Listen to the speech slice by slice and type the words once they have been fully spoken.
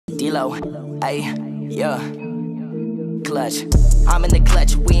D-Lo, ayy, yeah. Clutch. I'm in the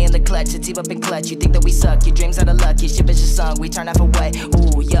clutch, we in the clutch, it's up in clutch. You think that we suck, your dreams are the luck, your ship is just sung, we turn half away.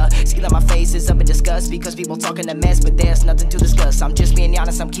 Ooh, yeah, see that my face is up in disgust because people talking a mess, but there's nothing to discuss. I'm just being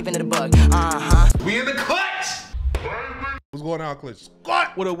honest, I'm keeping it a bug. We in the clutch! What's going on, Clutch?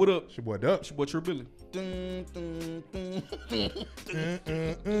 Squat! What up, what up? It's your boy Duck. It's your boy True Billy.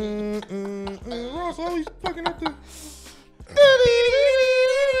 Ross always fucking up the...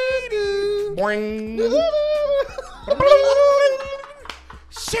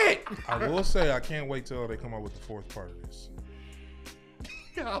 Shit! I will say I can't wait till they come out with the fourth part of this.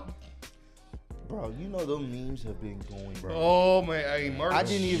 Bro, you know them memes have been going, bro. Oh man, hey, merch. I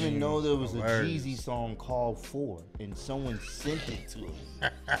didn't even know there was a Hilarious. Jeezy song called 4, and someone sent it to me.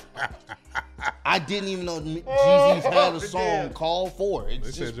 I didn't even know Jeezy's had a song called 4. It's They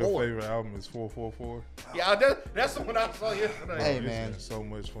just said your 4. favorite album is 444. Yeah, that's the one I saw yesterday. Hey, It's man. been so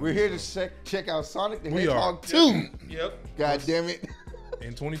much fun. We're here to check out Sonic the We Hedgehog are. 2. Yep. God damn it.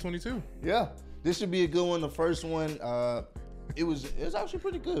 In 2022. Yeah, this should be a good one. The first one, it was actually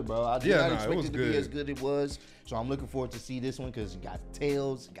pretty good, bro. I did not expect it to be as good as it was. So I'm looking forward to see this one because it got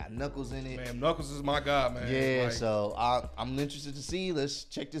Tails, got Knuckles in it. Man, Knuckles is my guy, man. Yeah, Like, so I'm interested to see. Let's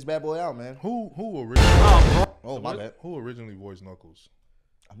check this bad boy out, man. Who originally? Oh, my bad. Who originally voiced Knuckles?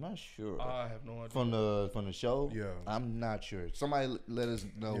 I'm not sure. I have no idea. From the show? Yeah. I'm not sure. Somebody let us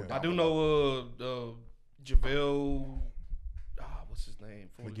know. Yeah. I do know JaVale. What's his name?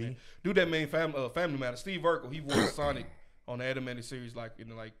 McGee? Dude, that main Family Matter. Steve Urkel. He voiced Sonic on the animated series, like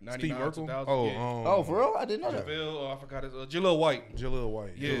in like 99, Steve Urkel? 2000. Oh, yeah. Oh, for real? I didn't know that. JaVale, I forgot his Jaleel White. Jaleel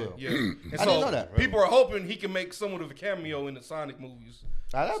White. Yeah, Jaleel. yeah. And I didn't know that. People are hoping he can make somewhat of a cameo in the Sonic movies.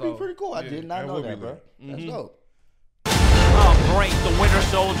 That'd be pretty cool. I yeah. did not That know would that, be bro. That's dope. Oh, great, the Winter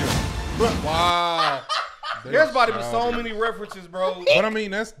Soldier. Wow. There's about to be so many references, bro. But I mean,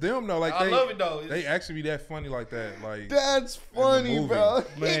 that's them though. Like I love it though. They actually be that funny like that. Like That's funny, movie. bro.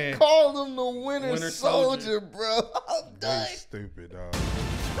 Man. He called him the Winter, Winter Soldier, Soldier. bro. I'm they done. stupid, dog.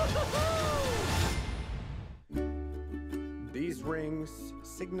 These rings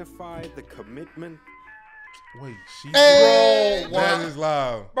signify the commitment. Wait, she. Hey, Bro, That is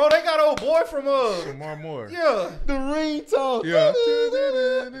loud. Bro, they got old boy from More. yeah. the ringtone. Yeah.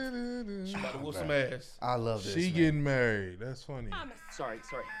 She about to whoop some ass. I love this. She man. getting married. That's funny. Sorry.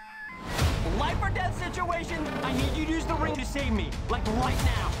 Life or death situation, I need you to use the ring to save me, like right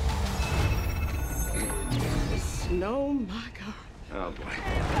now. No, my God. Oh boy.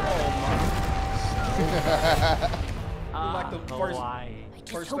 Like the first Hawaii.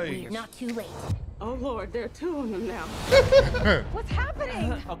 first Hope stage. we're not too late. Oh, Lord, there are 2 of them now. What's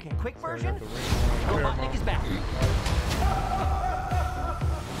happening? Okay, quick version. Paramount. Robotnik is back.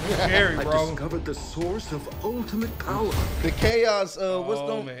 Scary, I bro. discovered the source of ultimate power. The chaos. What's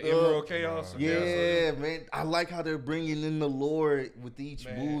Oh the man, Emerald Chaos. Yeah, man. I like how they're bringing in the lore with each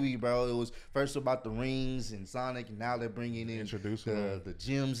Man. movie, bro. It was first about the rings and Sonic, and now they're bringing in Introducing them. the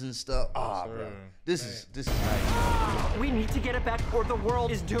gems and stuff. Ah, sir. bro. This is nice. We need to get it back or the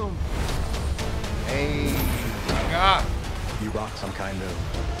world is doomed. Hey. My God. You rock some kind of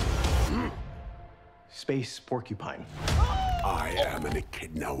space porcupine. I am an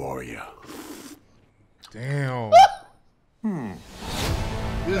echidna warrior. Damn.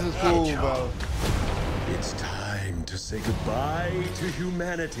 This is cool, bro. It's time to say goodbye to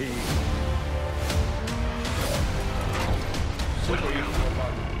humanity.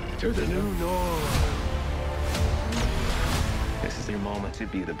 To the new norm. This is your moment to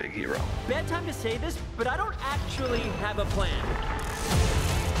be the big hero. Bad time to say this, but I don't actually have a plan.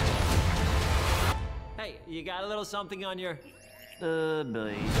 Hey, you got a little something on your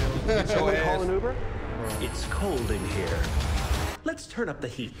belly? Shall we call an Uber? It's cold in here. Let's turn up the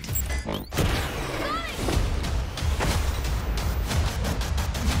heat.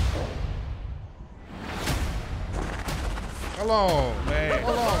 Hello. Man.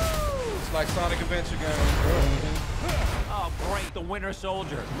 It's like Sonic Adventure game. Oh, great, the Winter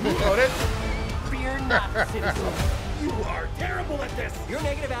Soldier. Oh, that Fear not, citizen. You are terrible at this. Your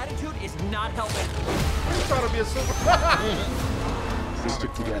negative attitude is not helping. you trying to be a super. We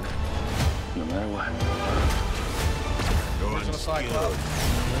stick together, no matter what. Original Cyclops.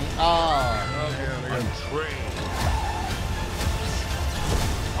 Ah. Untrained.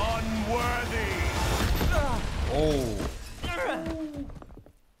 Unworthy. Oh.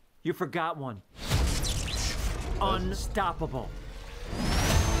 You forgot one. Unstoppable.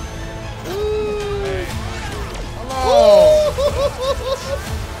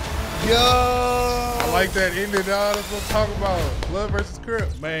 Yo. I like that ending, dog. That's what I'm talking about. Blood versus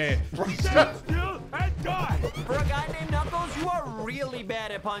Crip. Man. Stand still and God! For a guy named Knuckles, you are really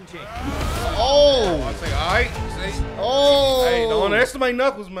bad at punching. Oh! I say, all right. See? Oh! Hey, don't underestimate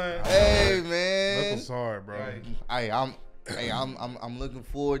Knuckles, man. Hey, man. Knuckles hard, bro. Hey, I'm looking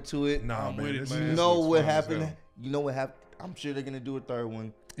forward to it. Nah, I'm man. with it, This man. You know what happened? You know what happened? I'm sure they're gonna do a third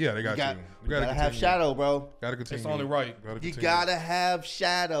one. Yeah, they got to. You gotta have Shadow, bro. Gotta continue. It's only right. You gotta have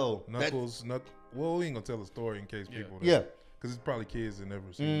Shadow. Knuckles. Well, we ain't gonna tell a story in case people. Yeah. Because it's probably kids that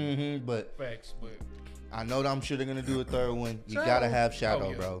never seen it. But Facts, but I know that I'm sure they're gonna do a third one. You gotta have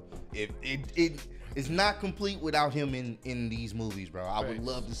Shadow, bro. It's not complete without him in these movies, bro. I would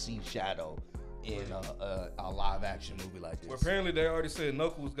love to see Shadow in a live action movie like this. well, apparently they already said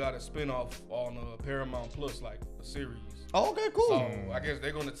Knuckles got a spinoff on Paramount Plus, like a series. Oh, okay, cool. So I guess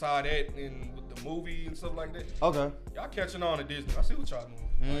they're gonna tie that in with the movie and stuff like that. Okay. Y'all catching on to Disney. I see what y'all doing.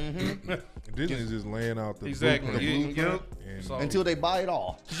 Disney's just laying out the Exactly. blueprint. Yep. And So, Until they buy it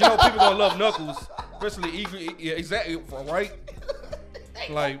all. you know people gonna love Knuckles, especially Eagle. Yeah, exactly. Right?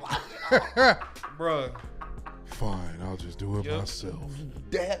 Like, bruh. Fine, I'll just do it myself.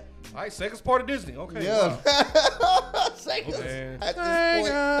 That. All right, second's part of Disney. Okay. Yeah. Wow. Seconds. Man. At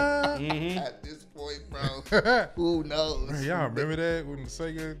this point, bro. Who knows? Man, y'all remember that when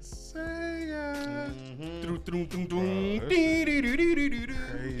Sega?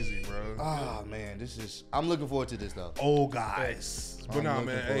 Crazy, bro. Oh man, I'm looking forward to this though. Oh, guys. But I'm nah, looking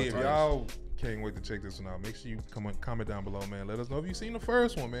man. forward Hey, if to this. y'all can't wait to check this one out, make sure you comment down below, man. Let us know if you've seen the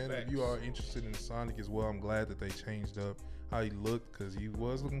first one, man. If you are interested in Sonic as well, I'm glad that they changed up how he looked because he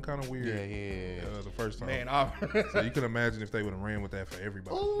was looking kind of weird. Yeah. The first time. Man, So you can imagine if they would have ran with that for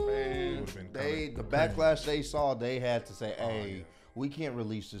everybody. Ooh, It would've been the backlash they saw, they had to say, "Hey, we can't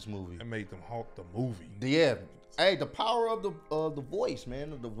release this movie." It made them halt the movie. Yeah. Hey, the power of the voice,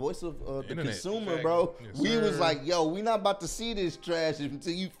 man, the voice of the Internet. consumer, bro. Yes, We sir. was like, "Yo, we not about to see this trash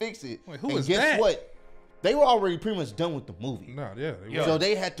until you fix it." Wait, who and is guess that? what? They were already pretty much done with the movie. Nah, yeah. So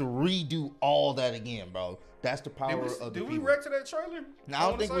they had to redo all that again, bro. That's the power of the did we people. react to that trailer? No, I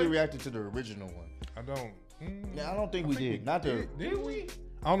don't think we reacted to the original one. I don't. Yeah, I don't think we did. Not the. Did we?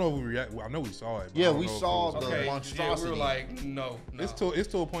 I don't know if we react. Well, I know we saw it. But I Yeah, don't we know if it saw was- the Okay. monstrosity. Yeah, we were like, no. It's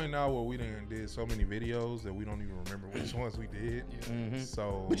to a point now where we did so many videos that we don't even remember which ones we did.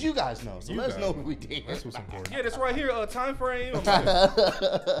 So, But you guys know, so You let us guys know know. what we did. that's what's important. Yeah, that's right here. Time frame. I'm like,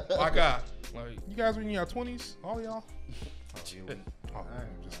 my God. Like, You guys were in your 20s, all y'all. Oh, just kidding.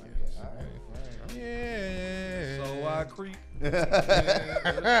 Yeah. so I creep.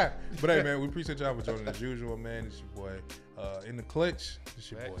 But hey, man, we appreciate y'all for joining as usual, man. It's your boy in the clutch.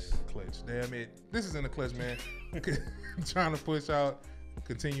 It's your boy Facts. in the clutch. Damn it, this is in the clutch, man. Trying to push out,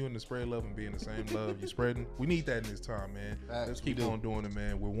 continuing to spread love and being the same love you're spreading. We need that in this time, man. Let's keep on doing it,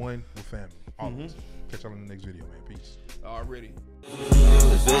 man. We're one, we're family. Always. Catch y'all in the next video, man. Peace. Already.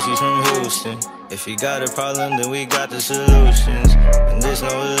 The bitch is from Houston. If you got a problem, then we got the solutions. And there's no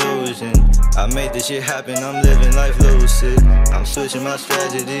illusion. I made this shit happen, I'm living life lucid. I'm switching my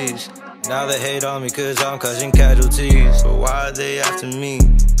strategies. Now they hate on me cause I'm causing casualties. But why are they after me?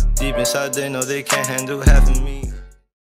 Deep inside they know they can't handle half of me.